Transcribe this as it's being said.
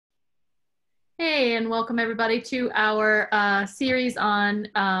Hey, and welcome everybody to our series on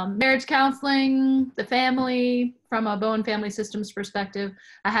marriage counseling, the family, from a Bowen Family Systems perspective.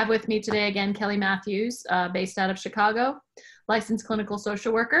 I have with me today again Kelly Mathews, based out of Chicago, licensed clinical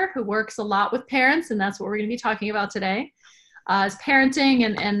social worker who works a lot with parents, and that's what we're going to be talking about today, is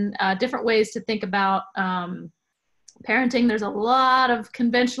parenting and different ways to think about parenting. There's a lot of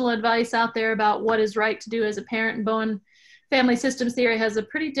conventional advice out there about what is right to do as a parent, and Bowen Family Systems theory has a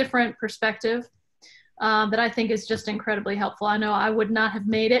pretty different perspective that I think is just incredibly helpful. I know I would not have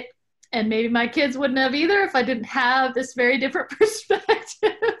made it, and maybe my kids wouldn't have either if I didn't have this very different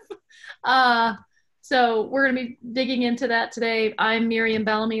perspective. So we're going to be digging into that today. I'm Miriam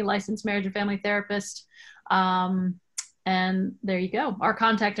Bellamy, licensed marriage and family therapist. And there you go. Our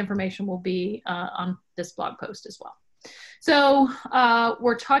contact information will be on this blog post as well. So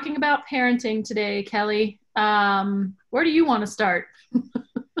we're talking about parenting today, Kelly. Where do you want to start?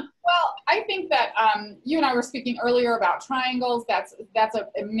 Well, I think that you and I were speaking earlier about triangles. That's a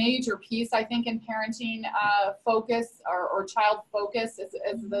major piece, I think, in parenting focus or child focus,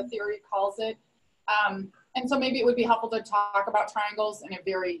 as the theory calls it. And so maybe it would be helpful to talk about triangles in a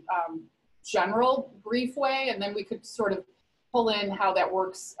very general, brief way, and then we could sort of pull in how that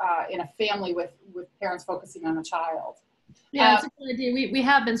works in a family with parents focusing on a child. Yeah, that's a good idea. We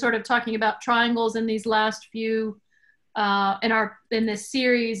have been sort of talking about triangles in these last few in this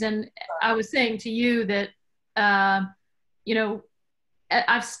series, and I was saying to you that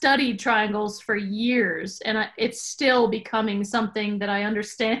I've studied triangles for years, and it's still becoming something that I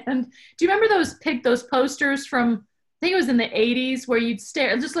understand. Do you remember those posters from, I think it was in the 80s, where you'd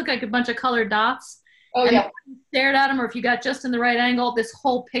stare, it just looked like a bunch of colored dots? Oh, and yeah. If you stared at them, or if you got just in the right angle, this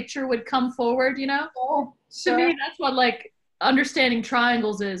whole picture would come forward, you know? Oh, sure. To me, that's what understanding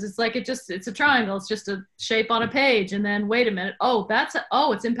triangles is. It's like it's a triangle. It's just a shape on a page, and then wait a minute,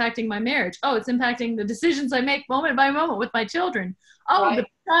 it's impacting my marriage. Oh, it's impacting the decisions I make moment by moment with my children. Oh, right. The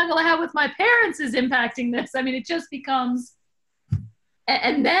triangle I have with my parents is impacting this. I mean, it just becomes,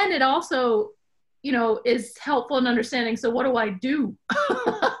 and then it also, is helpful in understanding. So what do I do?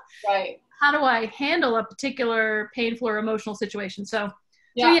 Right. How do I handle a particular painful or emotional situation? So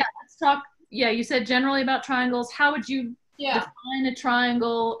yeah, let's talk. Yeah, you said generally about triangles. How would you define a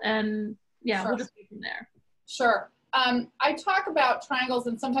triangle? And sure. We'll just go from there. Sure. I talk about triangles,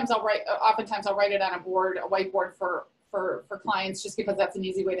 and oftentimes I'll write it on a whiteboard for clients, just because that's an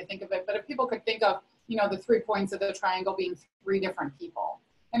easy way to think of it. But if people could think of, the 3 points of the triangle being 3 different people.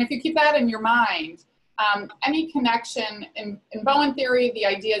 And if you keep that in your mind, any connection in Bowen theory, the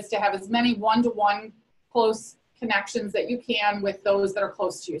idea is to have as many one-to-one close connections that you can with those that are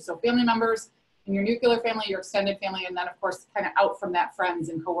close to you. So family members in your nuclear family, your extended family, and then of course kind of out from that, friends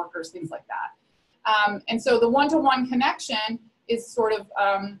and coworkers, things like that. And so the one-to-one connection is sort of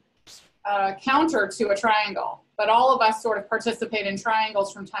counter to a triangle, but all of us sort of participate in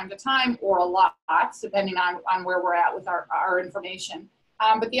triangles from time to time, or a lot, depending on where we're at with our information.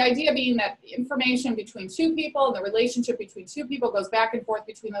 But the idea being that information between 2 people and the relationship between 2 people goes back and forth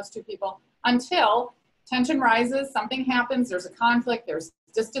between those 2 people until tension rises, something happens, there's a conflict, there's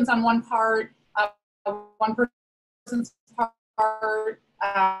distance on one part, one person's part,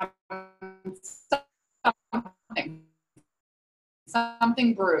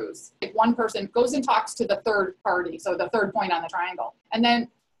 something brews. If one person goes and talks to the third party, so the third point on the triangle, and then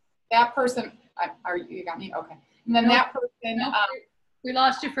that person, you got me? Okay. And then that person... we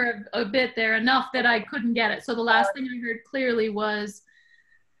lost you for a bit there, enough that I couldn't get it. So the last thing I heard clearly was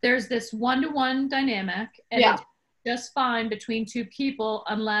there's this one-to-one dynamic, and it's just fine between 2 people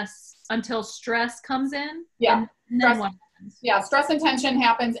until stress comes in. Yeah. And then what happens? Yeah, stress and tension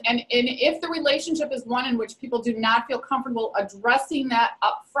happens. And if the relationship is one in which people do not feel comfortable addressing that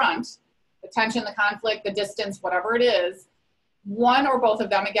up front, the tension, the conflict, the distance, whatever it is, one or both of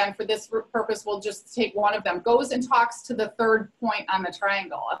them, again, for this purpose, we'll just take one of them, goes and talks to the third point on the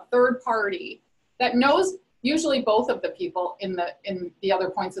triangle, a third party that knows usually both of the people in the other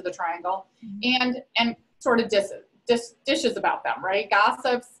points of the triangle, and sort of dishes about them, right?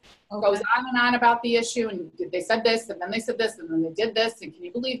 Gossips, goes on about the issue, and they said this, and then they said this, and then they did this, and can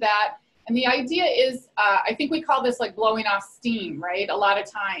you believe that? And the idea is, I think we call this like blowing off steam, right? A lot of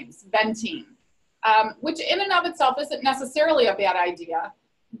times, venting. Which in and of itself isn't necessarily a bad idea.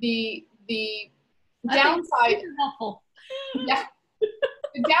 The downside,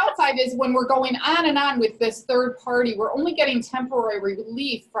 the downside is when we're going on and on with this third party, we're only getting temporary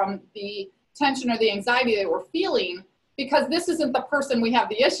relief from the tension or the anxiety that we're feeling, because this isn't the person we have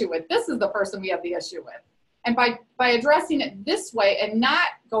the issue with. This is the person we have the issue with. And by addressing it this way and not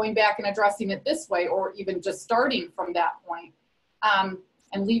going back and addressing it this way, or even just starting from that point,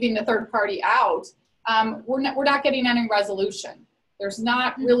 and leaving the third party out, we're not getting any resolution. There's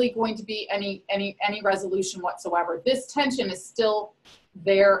not really going to be any resolution whatsoever. This tension is still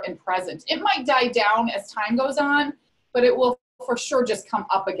there and present. It might die down as time goes on, but it will for sure just come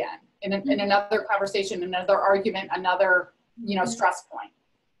up again in another conversation, another argument, another, stress point.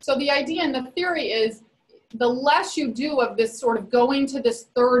 So the idea and the theory is the less you do of this sort of going to this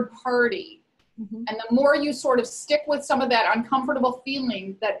third party, and the more you sort of stick with some of that uncomfortable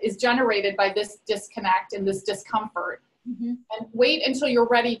feeling that is generated by this disconnect and this discomfort, and wait until you're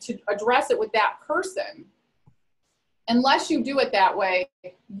ready to address it with that person. Unless you do it that way,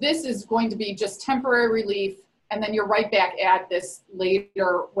 this is going to be just temporary relief, and then you're right back at this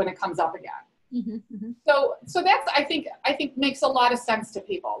later when it comes up again. So that's, I think makes a lot of sense to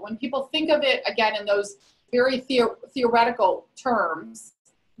people. When people think of it again in those very theoretical terms,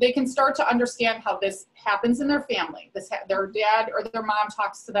 they can start to understand how this happens in their family. Their dad or their mom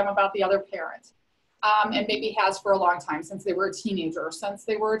talks to them about the other parent, and maybe has for a long time, since they were a teenager, or since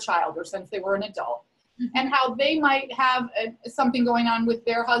they were a child, or since they were an adult, and how they might have something going on with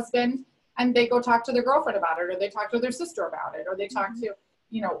their husband, and they go talk to their girlfriend about it, or they talk to their sister about it, or they talk to,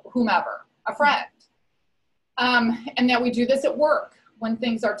 whomever, a friend. And now we do this at work when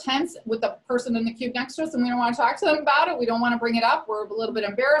things are tense with the person in the cube next to us, and we don't want to talk to them about it. We don't want to bring it up. We're a little bit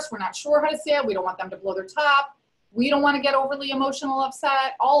embarrassed. We're not sure how to say it. We don't want them to blow their top. We don't want to get overly emotional,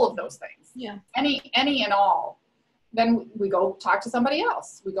 upset, all of those things. Yeah. Any and all. Then we go talk to somebody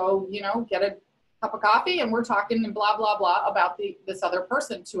else. We go, get a cup of coffee, and we're talking and blah, blah, blah about this other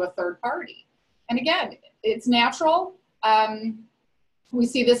person to a third party. And again, it's natural. We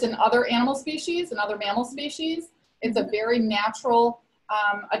see this in other animal species and other mammal species. It's a very natural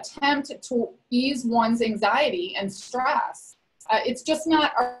attempt to ease one's anxiety and stress. It's just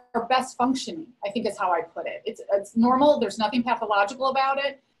not our best functioning, I think is how I put it. It's normal. There's nothing pathological about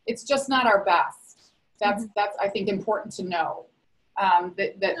it. It's just not our best. That's I think, important to know.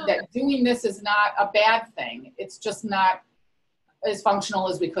 That doing this is not a bad thing. It's just not as functional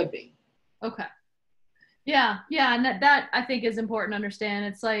as we could be. Okay. Yeah. And that I think is important to understand.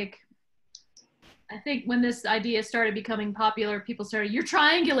 It's like, I think when this idea started becoming popular, people started, you're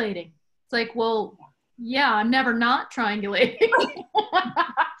triangulating. It's like, well, yeah, I'm never not triangulating.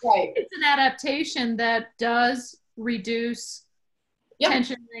 Right. It's an adaptation that does reduce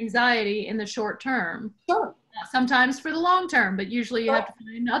tension and anxiety in the short term. Sure. Sometimes for the long term, but usually you have to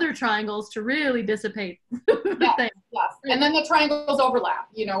find other triangles to really dissipate the thing. Yes. And then the triangles overlap,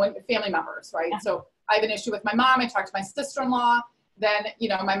 in family members, right? So I have an issue with my mom. I talk to my sister-in-law. Then,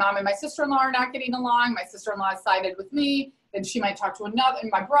 my mom and my sister-in-law are not getting along. My sister-in-law is sided with me. Then she might talk to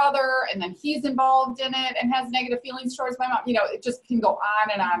my brother, and then he's involved in it and has negative feelings towards my mom. It just can go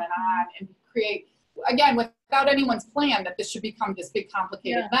on and on and on, and create, again, without anyone's plan, that this should become this big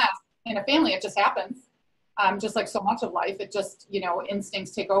complicated mess. In a family, it just happens. Just like so much of life, it just,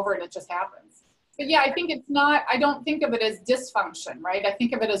 instincts take over and it just happens. But yeah, I think I don't think of it as dysfunction, right? I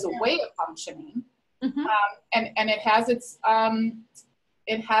think of it as a way of functioning. And it has its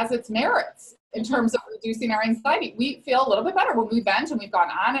merits in terms of reducing our anxiety. We feel a little bit better when we vent and we've gone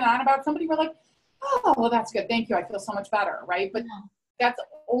on and on about somebody. We're like, oh, well, that's good. Thank you. I feel so much better. Right. But that's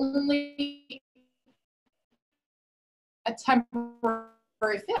only a temporary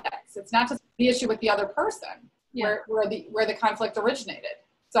fix. It's not just the issue with the other person where the conflict originated.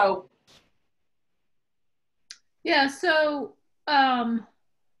 So. Yeah. So,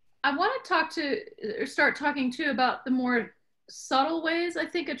 I want to start talking too about the more subtle ways I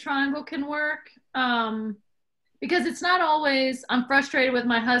think a triangle can work. Because it's not always, I'm frustrated with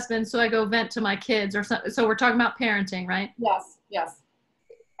my husband, so I go vent to my kids or something. So we're talking about parenting, right? Yes.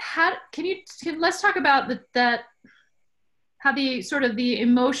 Let's talk about how the sort of the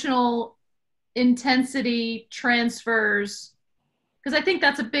emotional intensity transfers, because I think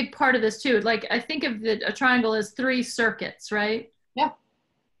that's a big part of this too. Like, I think of a triangle as 3 circuits, right? Yeah.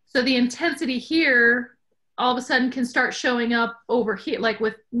 So the intensity here all of a sudden can start showing up over here, like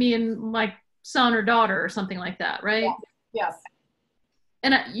with me and my son or daughter or something like that, right? Yes.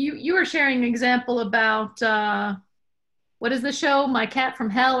 And you were sharing an example about, what is the show? My Cat from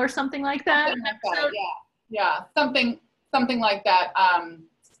Hell or something like that? Something like that. Yeah. Something like that.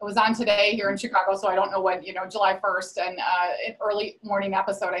 It was on today here in Chicago, so I don't know when, July 1st, and an early morning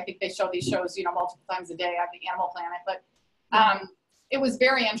episode. I think they show these shows, multiple times a day on the Animal Planet. But it was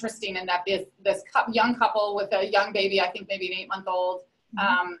very interesting in that this young couple with a young baby, I think maybe an 8-month-old,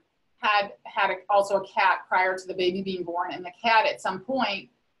 had also a cat prior to the baby being born, and the cat at some point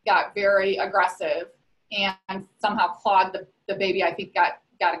got very aggressive and somehow clawed the baby. I think got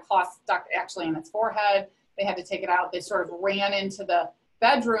a claw stuck actually in its forehead. They had to take it out. They sort of ran into the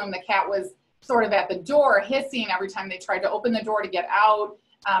bedroom. The cat was sort of at the door hissing every time they tried to open the door to get out.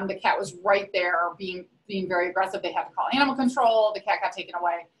 The cat was right there being very aggressive. They had to call animal control. The cat got taken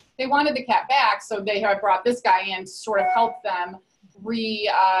away. They wanted the cat back, so they had brought this guy in to sort of help them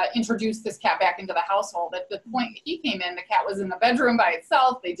reintroduce this cat back into the household. At the point he came in, the cat was in the bedroom by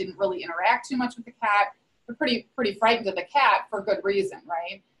itself. They didn't really interact too much with the cat. They're pretty frightened of the cat for good reason,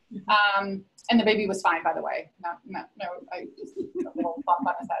 right? And the baby was fine, by the way. No, I just a little bump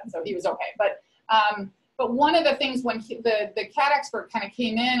on his head, so he was okay. But one of the things when the cat expert kind of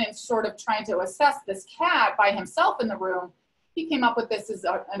came in and sort of trying to assess this cat by himself in the room, he came up with this as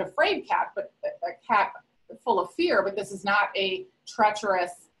an afraid cat, but a cat full of fear, but this is not a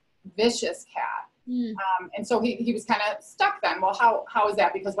treacherous, vicious cat. And so he was kind of stuck then. Well, how is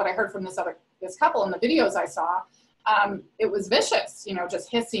that? Because what I heard from this couple in the videos I saw, it was vicious,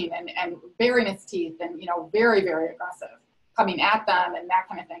 just hissing and baring its teeth and, very, very aggressive, coming at them and that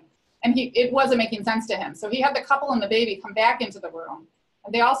kind of thing. And it wasn't making sense to him. So he had the couple and the baby come back into the room,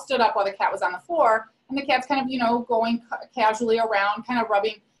 and they all stood up while the cat was on the floor, and the cat's kind of, going casually around, kind of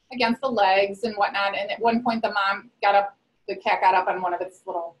rubbing against the legs and whatnot. And at one point the cat got up on one of its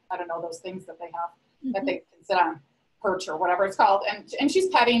little, I don't know, those things that they have that they can sit on, perch or whatever it's called. And she's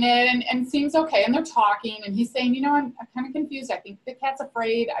petting it and seems okay. And they're talking, and he's saying, I'm kind of confused. I think the cat's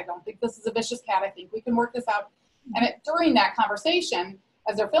afraid. I don't think this is a vicious cat. I think we can work this out. And during that conversation,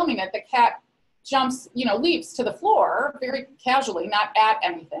 as they're filming it, the cat jumps, leaps to the floor very casually, not at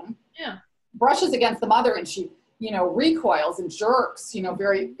anything. Yeah. Brushes against the mother, and she, recoils and jerks,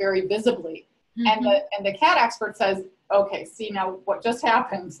 very, very visibly. And the cat expert says, okay, see now what just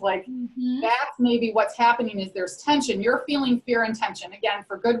happened, that's maybe what's happening is there's tension. You're feeling fear and tension, again,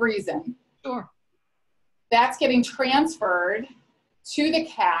 for good reason. Sure. That's getting transferred to the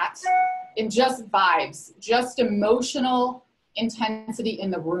cat in just vibes, just emotional intensity in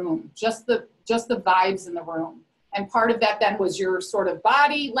the room, just the vibes in the room. And part of that then was your sort of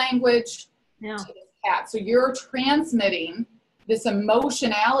body language to the cat. So you're transmitting this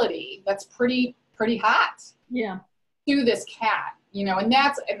emotionality that's pretty hot. Yeah. To this cat, and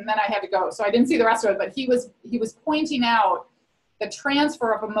then I had to go. So I didn't see the rest of it, but he was pointing out the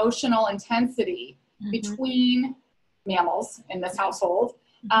transfer of emotional intensity between mammals in this household.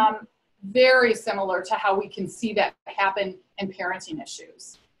 Very similar to how we can see that happen in parenting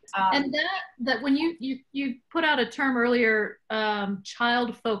issues. And that when you put out a term earlier,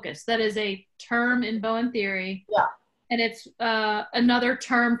 child focus, that is a term in Bowen theory. Yeah. And it's another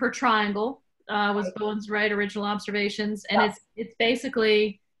term for triangle, was Bowen's original observations. And it's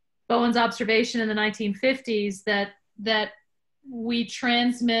basically Bowen's observation in the 1950s that we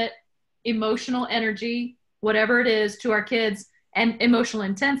transmit emotional energy, whatever it is, to our kids, and emotional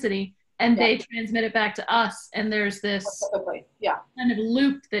intensity, and they transmit it back to us. And there's this kind of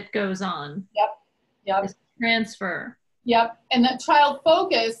loop that goes on. Yep. This transfer. Yep. And that child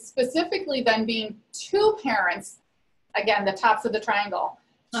focus specifically then being two parents, again, the tops of the triangle,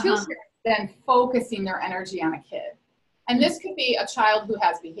 two parents then focusing their energy on a kid. And this could be a child who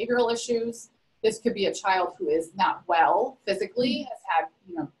has behavioral issues. This could be a child who is not well physically, has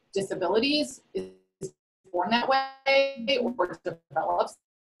had, disabilities, is born that way, or develops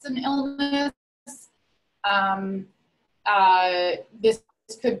an illness. This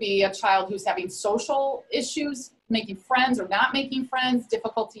could be a child who's having social issues, making friends or not making friends,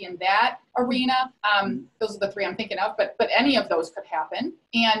 difficulty in that arena. Those are the three I'm thinking of, but any of those could happen.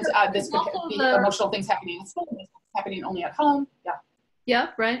 And this could be emotional things happening in school, happening only at home. Yeah,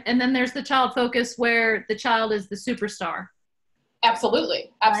 right. And then there's the child focus where the child is the superstar.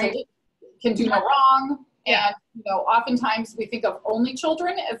 Absolutely. Right? Can do no wrong. And, oftentimes we think of only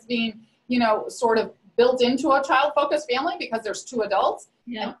children as being, sort of built into a child-focused family because there's two adults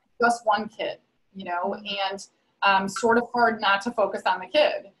and just one kid, and sort of hard not to focus on the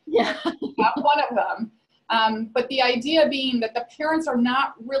kid. Yeah. Not one of them. But the idea being that the parents are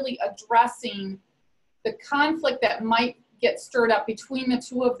not really addressing the conflict that might get stirred up between the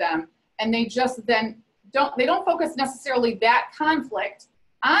two of them, and they just then don't focus necessarily that conflict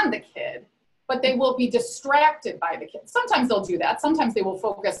on the kid, but they will be distracted by the kid. Sometimes they'll do that. Sometimes they will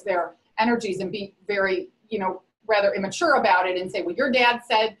focus their energies and be very, rather immature about it and say, well, your dad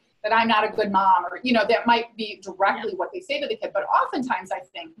said that I'm not a good mom, or, that might be directly what they say to the kid. But oftentimes, I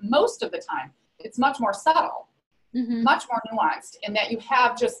think most of the time, it's much more subtle, much more nuanced, in that you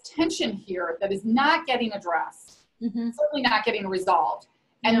have just tension here that is not getting addressed, certainly not getting resolved.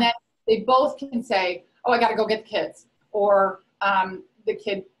 And then they both can say, oh, I got to go get the kids. Or the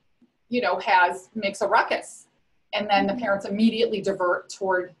kid, makes a ruckus. And then the parents immediately divert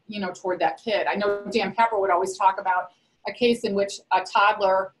toward that kid. I know Dan Pepper would always talk about a case in which a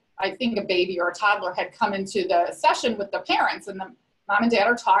toddler, I think a baby or a toddler, had come into the session with the parents, and the mom and dad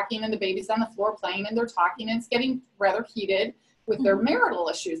are talking and the baby's on the floor playing and they're talking, and it's getting rather heated with their marital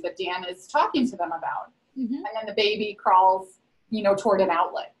issues that Dan is talking to them about. And then the baby crawls, toward an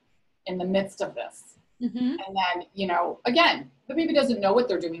outlet in the midst of this. And then, again, the baby doesn't know what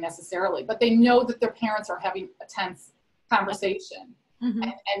they're doing necessarily, but they know that their parents are having a tense conversation.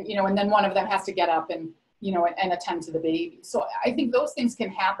 And then one of them has to get up and, and attend to the baby. So I think those things can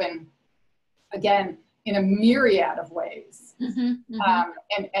happen, again, in a myriad of ways.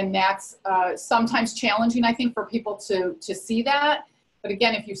 And that's sometimes challenging, I think, for people to see that. But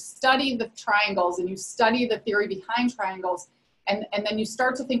again, if you study the triangles and you study the theory behind triangles, and then you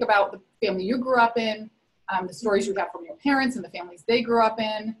start to think about the family you grew up in, the stories you have from your parents and the families they grew up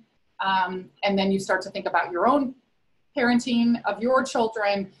in, and then you start to think about your own parenting of your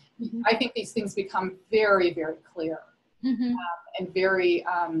children, I think these things become very, very clear and very,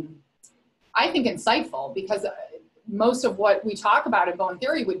 I think, insightful, because most of what we talk about in bone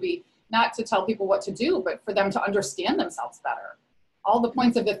theory would be not to tell people what to do, but for them to understand themselves better. All the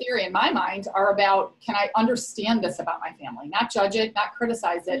points of the theory in my mind are about, can I understand this about my family? Not judge it, not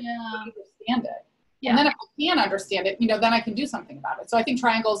criticize it, but understand it. And then if I can understand it, then I can do something about it. So I think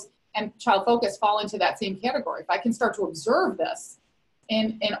triangles and child focus fall into that same category. If I can start to observe this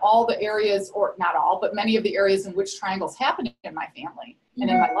in all the areas, or not all, but many of the areas in which triangles happen in my family and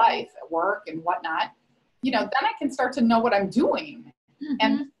in my life, at work and whatnot, then I can start to know what I'm doing.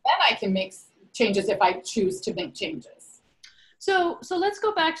 And then I can make changes if I choose to make changes. So let's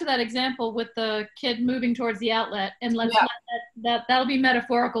go back to that example with the kid moving towards the outlet, and let's that'll be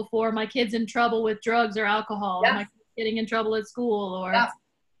metaphorical for my kid's in trouble with drugs or alcohol, or my kid's getting in trouble at school, or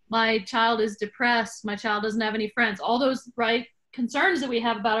my child is depressed, my child doesn't have any friends, all those concerns that we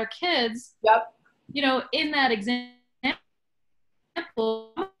have about our kids. In that example,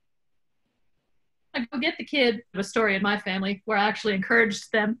 I go get the kid. A story in my family where I actually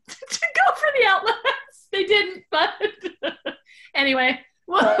encouraged them to go for the outlets. They didn't, but anyway,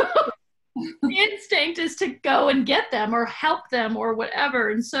 the instinct is to go and get them or help them or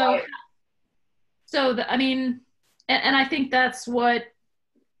whatever. And so, and I think that's what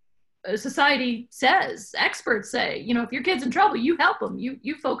society says, experts say, if your kid's in trouble, you help them,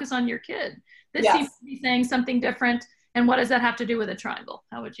 you focus on your kid. This seems to be saying something different. And what does that have to do with a triangle?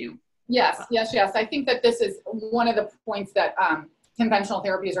 How would you? Yes. I think that this is one of the points that conventional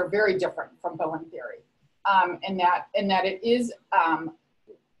therapies are very different from Bowen theory. In that it is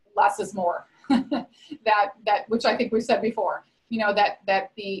less is more. that which I think we said before, that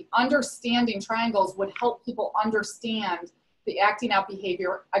the understanding triangles would help people understand the acting out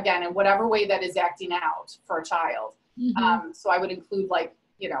behavior, again, in whatever way that is acting out for a child. So I would include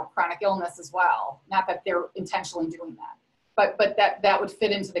chronic illness as well. Not that they're intentionally doing that, but that would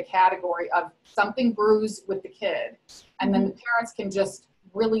fit into the category of something bruised with the kid. And then the parents can just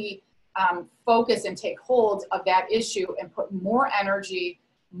really focus and take hold of that issue and put more energy,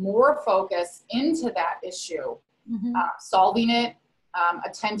 more focus into that issue, solving it,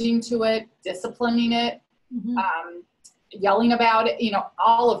 attending to it, disciplining it, yelling about it,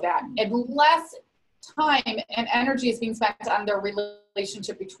 all of that. And less time and energy is being spent on their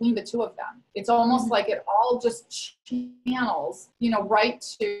relationship between the two of them. It's almost like it all just channels, right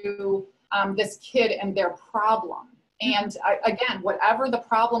to this kid and their problem. And again, whatever the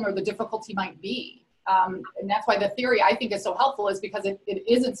problem or the difficulty might be, and that's why the theory I think is so helpful, is because it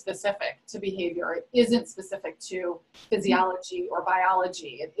isn't specific to behavior. It isn't specific to physiology or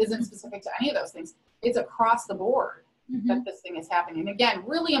biology. It isn't specific to any of those things. It's across the board that this thing is happening. And again,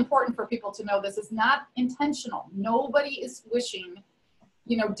 really important for people to know this is not intentional. Nobody is wishing,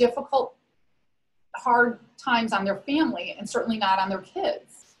 difficult, hard times on their family, and certainly not on their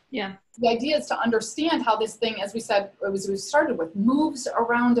kids. Yeah. The idea is to understand how this thing, as we said, as we started with, moves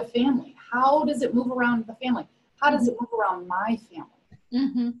around a family. How does it move around the family? How does it move around my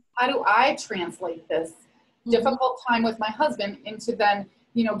family? How do I translate this difficult time with my husband into then,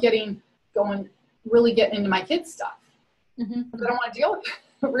 really getting into my kids' stuff? I don't want to deal with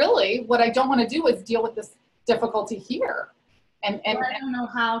it. Really, what I don't want to do is deal with this difficulty here. And I don't know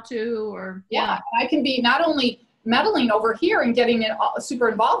how to, or I can be not only meddling over here and getting super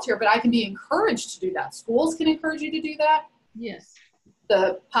involved here, but I can be encouraged to do that. Schools can encourage you to do that. Yes.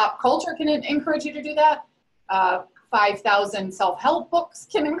 The pop culture can encourage you to do that. 5,000 self-help books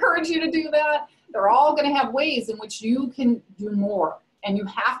can encourage you to do that. They're all going to have ways in which you can do more, and you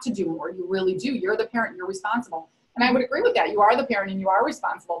have to do more. You really do. You're the parent, you're responsible. And I would agree with that. You are the parent and you are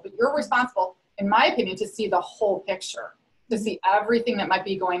responsible, but you're responsible, in my opinion, to see the whole picture, to see everything that might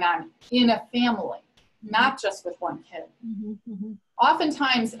be going on in a family. not just with one kid. Mm-hmm.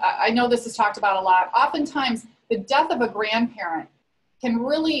 Oftentimes, I know this is talked about a lot, oftentimes the death of a grandparent can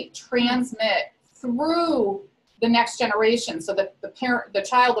really transmit through the next generation, so that the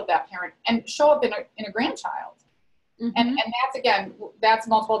child of that parent, and show up in a grandchild. Mm-hmm. And that's, again, that's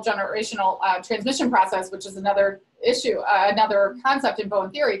multiple generational transmission process, which is another issue, another concept in bone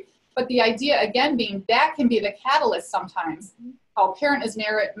theory. But the idea, again, being that can be the catalyst sometimes. How a parent is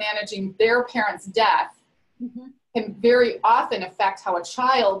managing their parent's death can very often affect how a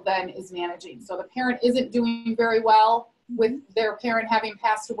child then is managing. So the parent isn't doing very well with their parent having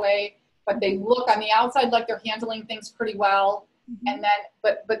passed away, but they look on the outside like they're handling things pretty well. And then,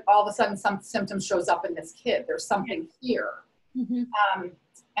 but all of a sudden some symptom shows up in this kid. There's something here. And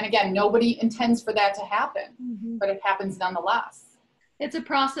again, nobody intends for that to happen, but it happens nonetheless. It's a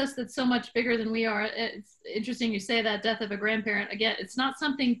process that's so much bigger than we are. It's interesting you say that, death of a grandparent. Again, it's not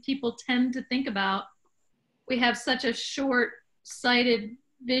something people tend to think about. We have such a short-sighted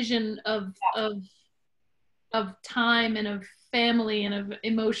vision of time and of family and of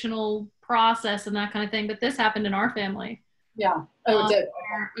emotional process and that kind of thing. But this happened in our family. Yeah. Oh, it did.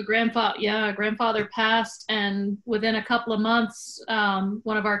 A grandfather passed, and within a couple of months,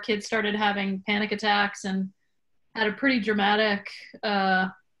 one of our kids started having panic attacks and had a pretty dramatic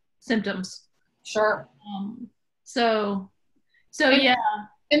symptoms. Sure. So yeah.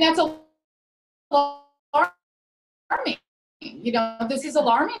 And that's alarming. You know, this is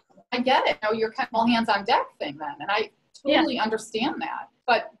alarming. I get it. You know, you're kind of all hands on deck thing then, and I totally understand that.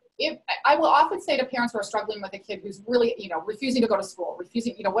 But I will often say to parents who are struggling with a kid who's really, you know, refusing to go to school,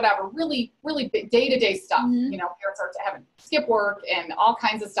 refusing, you know, whatever, really, really big day-to-day stuff. You know, parents are having skip work and all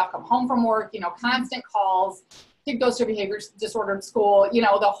kinds of stuff, come home from work, you know, constant calls, kid goes to a behavior disordered school, you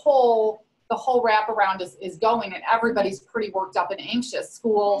know, the whole wraparound is going, and everybody's pretty worked up and anxious,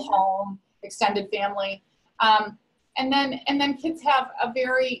 school, home, extended family. And then kids have I'll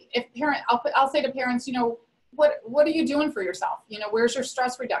say to parents, you know, what are you doing for yourself? You know, where's your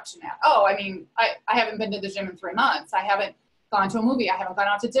stress reduction at? Oh, I mean, I haven't been to the gym in 3 months. I haven't gone to a movie. I haven't gone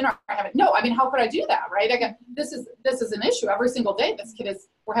out to dinner. No, I mean, how could I do that? Right. Again, this is an issue every single day.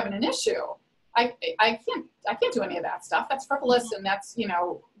 We're having an issue. I can't do any of that stuff. That's frivolous, and that's, you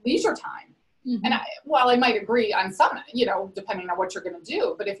know, leisure time. And while I might agree on some, you know, depending on what you're going to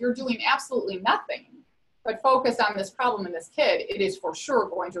do, but if you're doing absolutely nothing but focus on this problem in this kid, it is for sure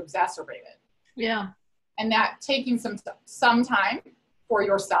going to exacerbate it. Yeah. And that taking some time for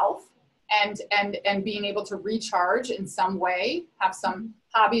yourself and being able to recharge in some way, have some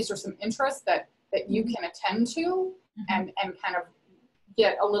hobbies or some interests that you can attend to and kind of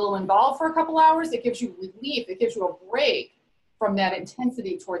get a little involved for a couple hours, it gives you relief. It gives you a break from that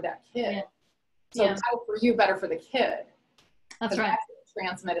intensity toward that kid. Yeah. So it's better for you, better for the kid. That's right. That's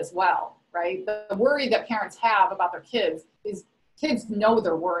transmit as well, right? The worry that parents have about their kids is kids know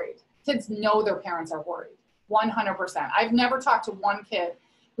they're worried. Kids know their parents are worried, 100%. I've never talked to one kid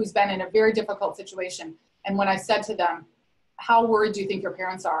who's been in a very difficult situation, and when I said to them, how worried do you think your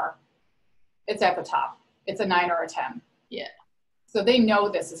parents are? It's at the top. It's a 9 or a 10. Yeah. So they know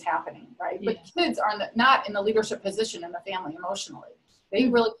this is happening, right? Yeah. But kids are not in the leadership position in the family emotionally. They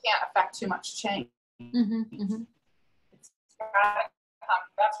really can't affect too much change. It's gotta come.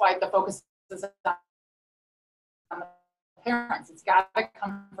 That's why the focus is on the parents. It's got to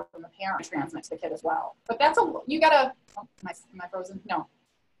come from the parent, transmit to the kid as well. But you gotta, am I frozen? No.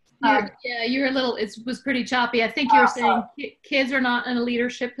 Yeah, you were a little, it was pretty choppy. I think you were saying kids are not in a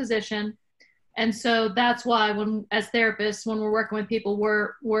leadership position. And so that's why as therapists, when we're working with people,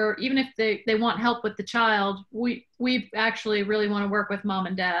 we're even if they want help with the child, we actually really want to work with mom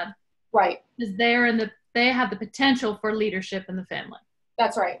and dad. Right. Because they have the potential for leadership in the family.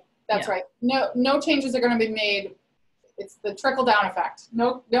 That's right. That's right. No changes are going to be made. It's the trickle down effect.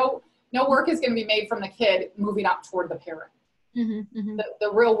 No work is going to be made from the kid moving up toward the parent. The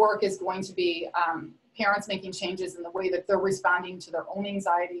real work is going to be parents making changes in the way that they're responding to their own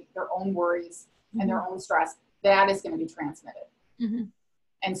anxiety, their own worries, and their own stress. That is going to be transmitted.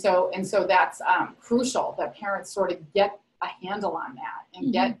 And so that's crucial that parents sort of get a handle on that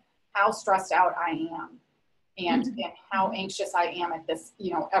and get how stressed out I am and how anxious I am at this,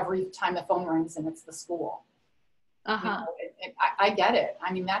 you know, every time the phone rings and it's the school. You know, I get it.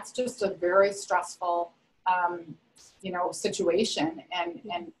 I mean, that's just a very stressful, you know, situation.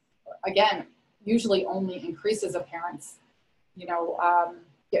 And again, usually only increases a parent's, you know,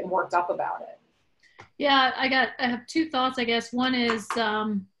 getting worked up about it. Yeah, I have two thoughts, I guess. One is,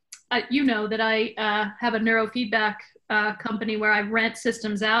 you know, that I have a neurofeedback company where I rent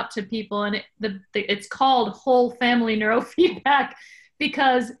systems out to people, and it's called Whole Family Neurofeedback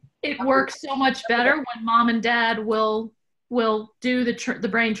because it works so much better when mom and dad will do the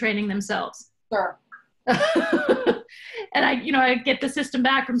brain training themselves. Sure. And I get the system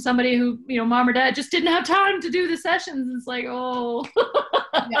back from somebody who, mom or dad just didn't have time to do the sessions. It's like, oh.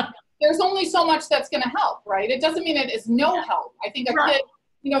 Yeah. There's only so much that's going to help, right? It doesn't mean it is no help. I think a kid,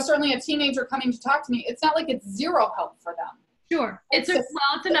 certainly a teenager coming to talk to me, it's not like it's zero help for them. Sure. It's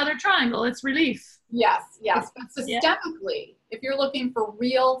another triangle. It's relief. Yes. But systemically, if you're looking for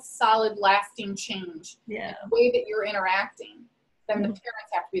real, solid, lasting change in the way that you're interacting, then the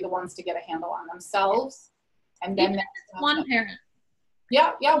parents have to be the ones to get a handle on themselves. And then one parent.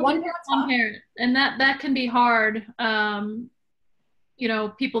 Yeah, one parent. One parent. And that can be hard.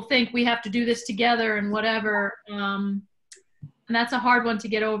 People think we have to do this together and whatever. And that's a hard one to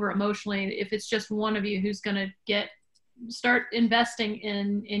get over emotionally if it's just one of you who's going to start investing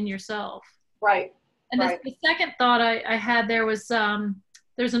in yourself. Right. And the second thought I had there was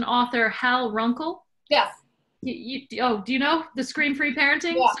there's an author, Hal Runkel. Yes. Do you know the Scream Free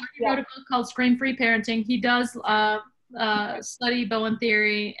Parenting? Yeah, so he wrote a book called Scream Free Parenting. He does study Bowen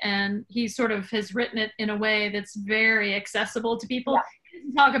theory, and he sort of has written it in a way that's very accessible to people. Yeah. He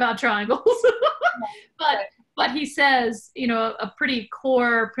doesn't talk about triangles, but he says, a pretty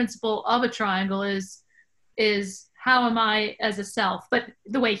core principle of a triangle is how am I as a self? But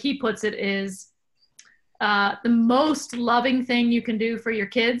the way he puts it is the most loving thing you can do for your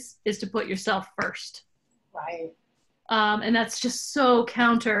kids is to put yourself first. Right. And that's just so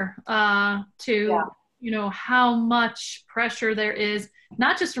counter to, how much pressure there is,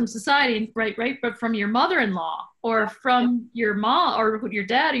 not just from society, right, but from your mother-in-law or from your mom or your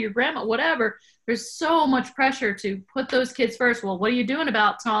dad or your grandma, whatever. There's so much pressure to put those kids first. Well, what are you doing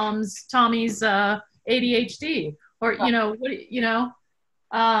about Tommy's ADHD? Or,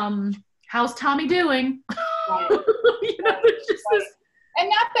 how's Tommy doing? Right. It's just this.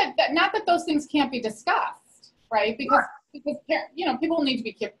 And not that those things can't be discussed, right? Because people need to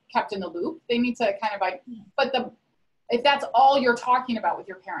be kept in the loop. They need to kind of but if that's all you're talking about with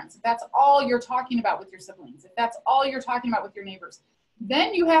your parents, if that's all you're talking about with your siblings, if that's all you're talking about with your neighbors,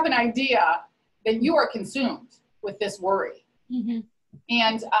 then you have an idea that you are consumed with this worry. Mm-hmm.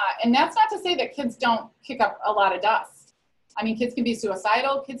 And that's not to say that kids don't kick up a lot of dust. I mean, kids can be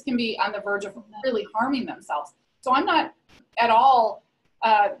suicidal. Kids can be on the verge of really harming themselves. So I'm not at all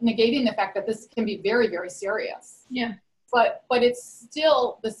negating the fact that this can be very, very serious. Yeah. But it's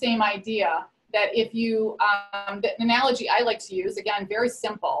still the same idea that if you, the analogy I like to use, again, very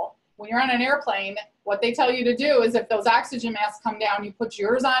simple. When you're on an airplane, what they tell you to do is if those oxygen masks come down, you put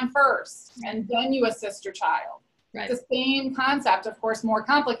yours on first, and then you assist your child. Right. It's the same concept, of course, more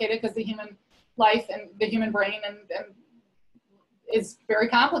complicated because the human life and the human brain and is very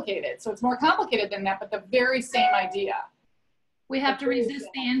complicated. So it's more complicated than that, but the very same idea. We have to resist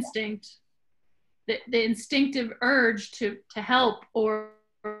the instinct, the instinctive urge to help or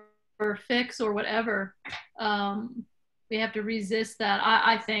fix or whatever. We have to resist that,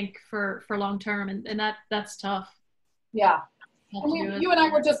 I think, for long term, and that's tough. Yeah. And you and I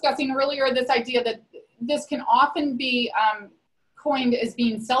were discussing earlier this idea that this can often be coined as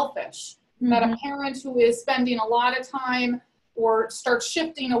being selfish. Mm-hmm. That a parent who is spending a lot of time or starts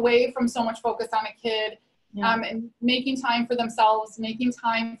shifting away from so much focus on a kid, and making time for themselves, making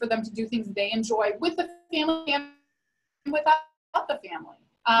time for them to do things they enjoy with the family and without the family.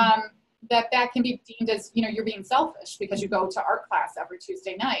 That can be deemed as, you're being selfish because you go to art class every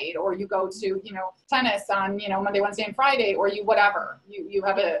Tuesday night, or you go to, tennis on, Monday, Wednesday, and Friday, or you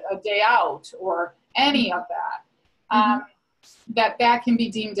have a day out, or any of that. That can be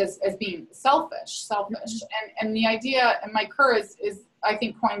deemed as being selfish. And the idea, and Mike Kerr is I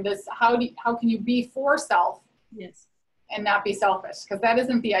think coined this, how can you be for self and not be selfish? Because that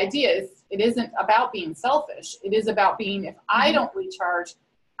isn't the idea. It isn't about being selfish. It is about being, if I don't recharge,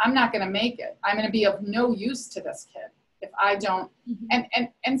 I'm not going to make it. I'm going to be of no use to this kid if I don't.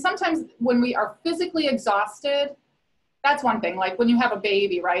 And sometimes when we are physically exhausted, that's one thing. Like when you have a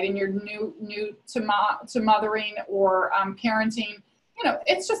baby, right, and you're new to mothering or parenting,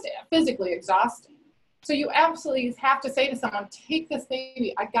 it's just physically exhausting. So you absolutely have to say to someone, take this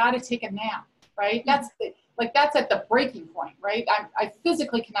baby. I got to take a nap, right? That's at the breaking point, right? I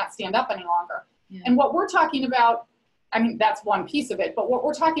physically cannot stand up any longer. Yeah. And what we're talking about, I mean, that's one piece of it, but what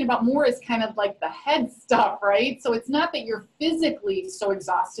we're talking about more is kind of like the head stuff, right? So it's not that you're physically so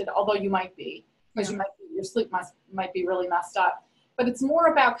exhausted, although you might be, because your sleep might be really messed up. But it's more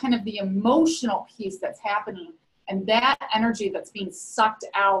about kind of the emotional piece that's happening and that energy that's being sucked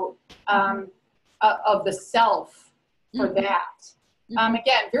out of the self for that.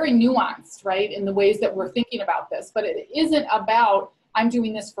 Again, very nuanced, right, in the ways that we're thinking about this, but it isn't about I'm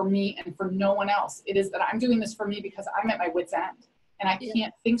doing this for me and for no one else. It is that I'm doing this for me because I'm at my wit's end and I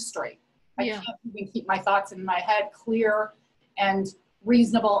can't think straight. I can't even keep my thoughts in my head clear and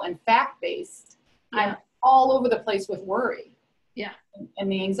reasonable and fact-based. I'm all over the place with worry. Yeah.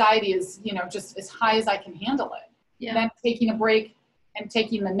 And the anxiety is, you know, just as high as I can handle it. Yeah. And then taking a break and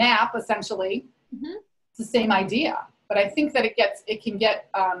taking the nap, essentially, it's the same idea. But I think that it can get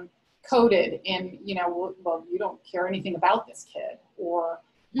coded in, you know, well, you don't care anything about this kid, or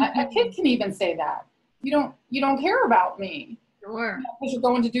a kid can even say that you don't care about me. Sure. Because you're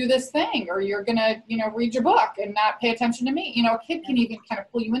going to do this thing, or you're going to, you know, read your book and not pay attention to me. You know, a kid can even kind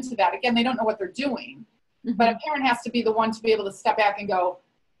of pull you into that. Again, they don't know what they're doing, but a parent has to be the one to be able to step back and go,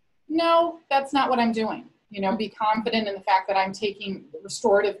 no, that's not what I'm doing. You know, be confident in the fact that I'm taking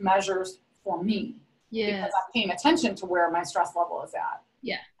restorative measures for me. Because I'm paying attention to where my stress level is at.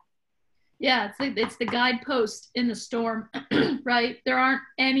 Yeah. Yeah, it's the guidepost in the storm, right? There aren't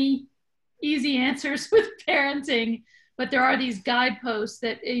any easy answers with parenting, but there are these guideposts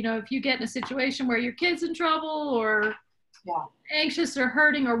that, you know, if you get in a situation where your kid's in trouble or anxious or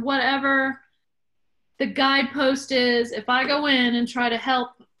hurting or whatever, the guidepost is, if I go in and try to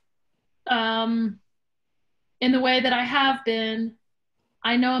help in the way that I have been,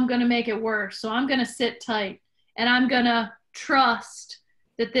 I know I'm going to make it worse. So I'm going to sit tight and I'm going to trust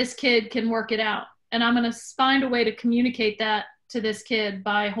that this kid can work it out. And I'm going to find a way to communicate that to this kid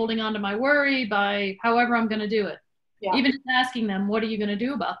by holding on to my worry, by however I'm going to do it. Yeah. Even asking them, what are you going to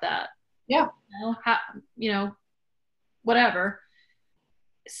do about that? Yeah. You know, whatever.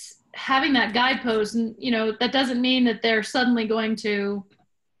 Having that guidepost, and, you know, that doesn't mean that they're suddenly going to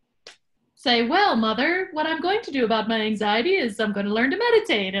say, well, mother, what I'm going to do about my anxiety is I'm going to learn to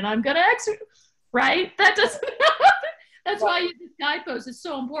meditate and I'm going to exercise, right? That doesn't happen. That's why this guidepost is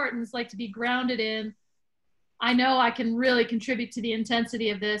so important. It's like to be grounded in, I know I can really contribute to the intensity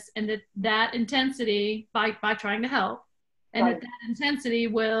of this, and that intensity, by trying to help, and that intensity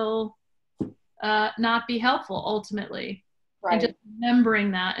will not be helpful ultimately. Right. And just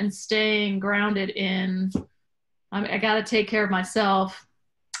remembering that and staying grounded in, I got to take care of myself.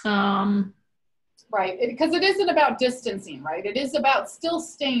 Right, because it isn't about distancing, right? It is about still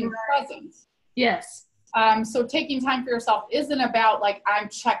staying present. Yes. So taking time for yourself isn't about like I'm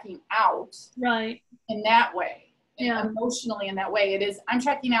checking out. Right. In that way, emotionally in that way. It is I'm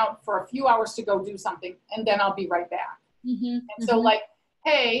checking out for a few hours to go do something, and then I'll be right back. And so like,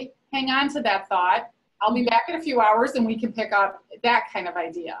 hey, hang on to that thought. I'll be back in a few hours, and we can pick up that kind of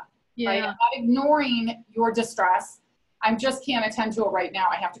idea. Right? I'm not ignoring your distress. I just can't attend to it right now.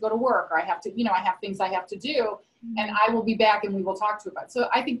 I have to go to work, or I have to, you know, I have things I have to do, and I will be back and we will talk to about it. So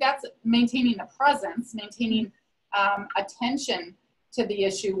I think that's maintaining the presence, maintaining attention to the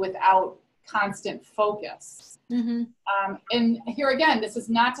issue without constant focus. And here again, this is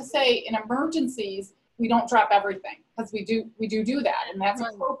not to say in emergencies, we don't drop everything, because we do that, and that's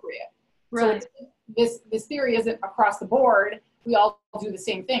appropriate. Right. So this theory isn't across the board. We all do the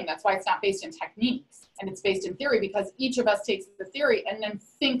same thing. That's why it's not based in techniques, and it's based in theory, because each of us takes the theory and then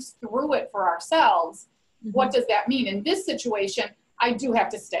thinks through it for ourselves. What does that mean? In this situation, I do have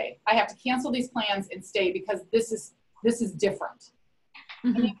to stay. I have to cancel these plans and stay because this is different.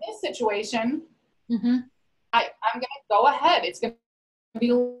 And in this situation, I'm going to go ahead. It's going to be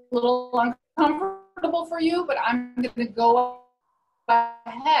a little uncomfortable for you, but I'm going to go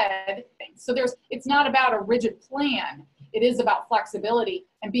ahead. So it's not about a rigid plan. It is about flexibility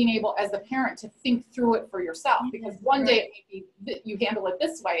and being able, as the parent, to think through it for yourself. Because one day it may be that you handle it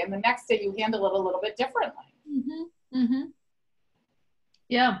this way, and the next day you handle it a little bit differently.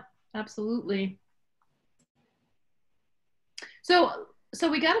 Yeah, absolutely. So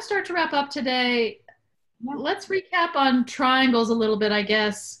we got to start to wrap up today. Let's recap on triangles a little bit, I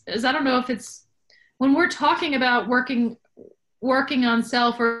guess, as I don't know if it's, when we're talking about working on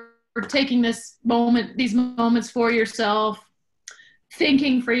self, or taking these moments for yourself,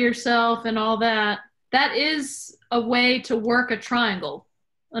 thinking for yourself and all that, that is a way to work a triangle.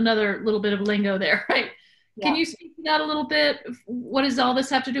 Another little bit of lingo there, right? Can you speak to that a little bit? What does all this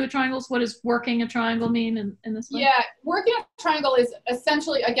have to do with triangles? What does working a triangle mean in this way? Yeah, working a triangle is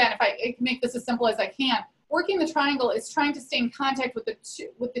essentially, again, if I can make this as simple as I can, working the triangle is trying to stay in contact with the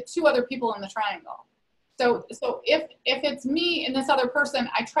two other people in the triangle. So if it's me and this other person,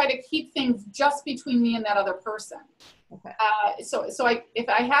 I try to keep things just between me and that other person. Okay. If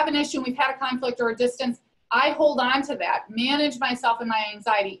I have an issue and we've had a conflict or a distance, I hold on to that, manage myself and my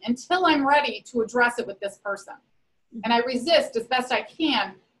anxiety until I'm ready to address it with this person. And I resist as best I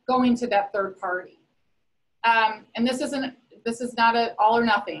can going to that third party. And this is not an all or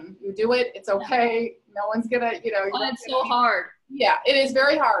nothing. You do it, it's okay. No one's gonna, it's so hard. Yeah, it is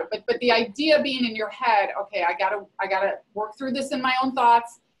very hard. But the idea being in your head, okay, I gotta work through this in my own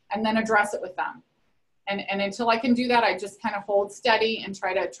thoughts and then address it with them. And until I can do that, I just kind of hold steady and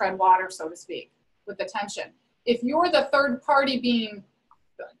try to tread water, so to speak, with the tension. If you're the third party being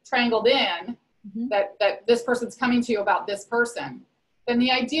triangled in, that this person's coming to you about this person, then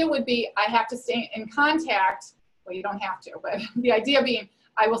the idea would be I have to stay in contact. Well, you don't have to, but the idea being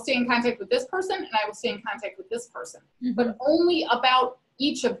I will stay in contact with this person and I will stay in contact with this person, but only about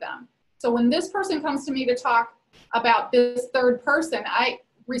each of them. So when this person comes to me to talk about this third person, I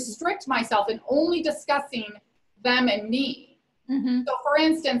restrict myself in only discussing them and me. So for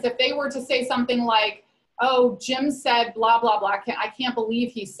instance, if they were to say something like, oh, Jim said blah, blah, blah. I can't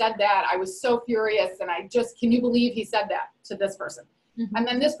believe he said that. I was so furious. And can you believe he said that to this person? And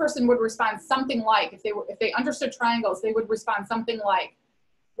then this person would respond something like, if they understood triangles, they would respond something like,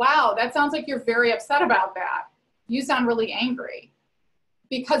 wow, that sounds like you're very upset about that. You sound really angry.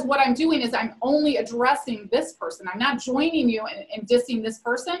 Because what I'm doing is I'm only addressing this person. I'm not joining you in dissing this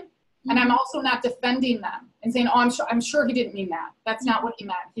person. And I'm also not defending them and saying, oh, I'm sure he didn't mean that. That's not what he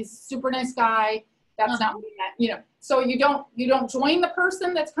meant. He's a super nice guy. That's not what he meant. You know, so you don't join the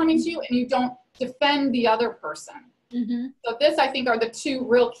person that's coming to you, and you don't defend the other person. So this, I think, are the two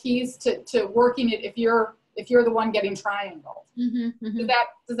real keys to working it if you're the one getting triangled.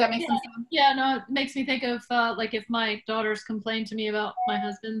 Does that make sense? Yeah, no, it makes me think of like if my daughters complain to me about my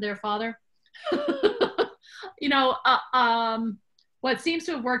husband, their father. You know, what seems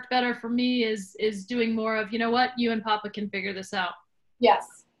to have worked better for me is doing more of, you know what, you and Papa can figure this out.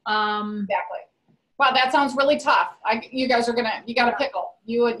 Yes. Exactly. Wow, that sounds really tough. You guys are you got a pickle.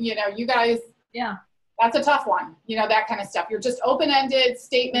 You guys. Yeah. That's a tough one. You know, that kind of stuff. You're just open-ended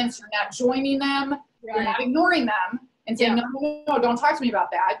statements. You're not joining them. You're not ignoring them and saying, no, don't talk to me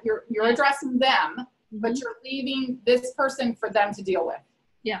about that. You're addressing them, but you're leaving this person for them to deal with.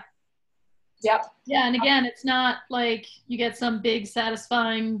 Yeah. Yep. Yeah. And again, it's not like you get some big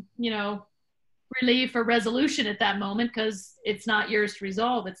satisfying, relief or resolution at that moment, because it's not yours to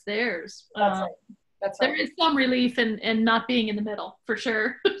resolve. It's theirs. That's right. That's right. There is some relief in not being in the middle, for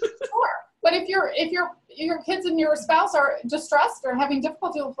sure. Sure. But if your kids and your spouse are distressed or having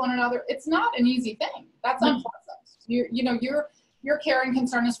difficulty with one another, it's not an easy thing. That's unpleasant. Your care and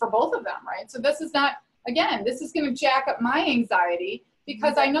concern is for both of them, right? So this is not, again, this is going to jack up my anxiety,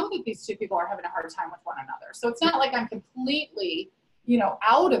 because I know that these two people are having a hard time with one another. So it's not like I'm completely,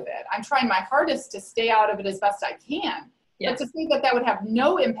 out of it. I'm trying my hardest to stay out of it as best I can. Yes. But to think that would have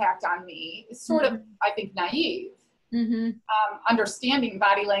no impact on me is sort of, I think, naive. Understanding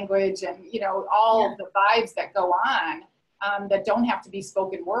body language and, all of the vibes that go on that don't have to be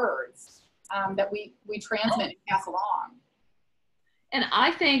spoken words, that we transmit and pass along. And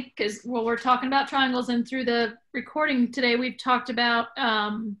I think, because we're talking about triangles, and through the recording today, we've talked about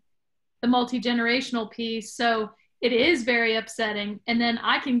the multi-generational piece. So it is very upsetting. And then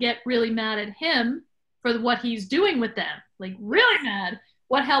I can get really mad at him for what he's doing with them, like really mad.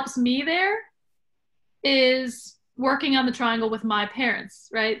 What helps me there is working on the triangle with my parents,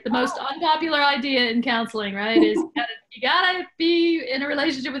 right? The most unpopular idea in counseling, right, is you gotta be in a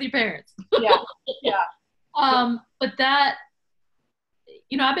relationship with your parents. Yeah. But that,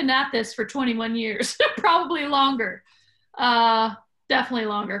 I've been at this for 21 years, probably longer, definitely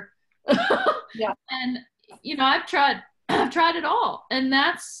longer. Yeah. And, I've tried it all. And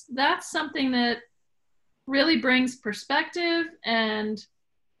that's something that really brings perspective, and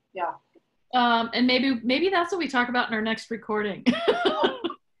and maybe that's what we talk about in our next recording.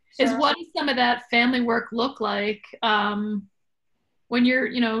 Is what does some of that family work look like when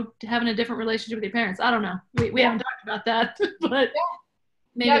you're, having a different relationship with your parents? I don't know. We haven't talked about that, but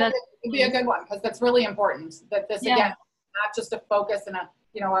maybe it'd be a good one, because that's really important. That this again, not just a focus and a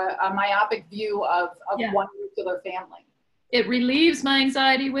myopic view of one nuclear family. It relieves my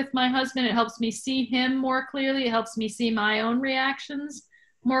anxiety with my husband. It helps me see him more clearly. It helps me see my own reactions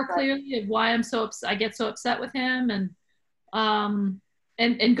more clearly, of why I get so upset with him, and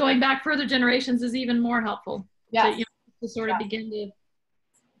going back further generations is even more helpful. Yeah, to sort of begin to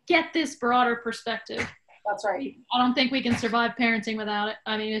get this broader perspective. That's right. I don't think we can survive parenting without it.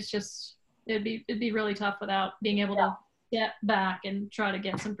 I mean, it'd be really tough without being able to get back and try to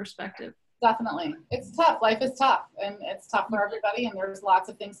get some perspective. Definitely. It's tough. Life is tough, and it's tough for everybody, and there's lots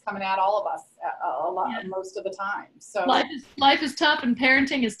of things coming at all of us most of the time. So life is tough, and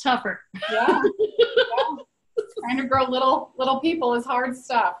parenting is tougher. Yeah. Trying to grow little people is hard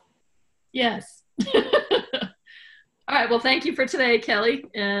stuff. Yes. All right. Well, thank you for today, Kelly,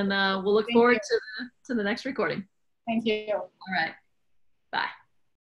 and we'll look forward to the next recording. Thank you. All right. Bye.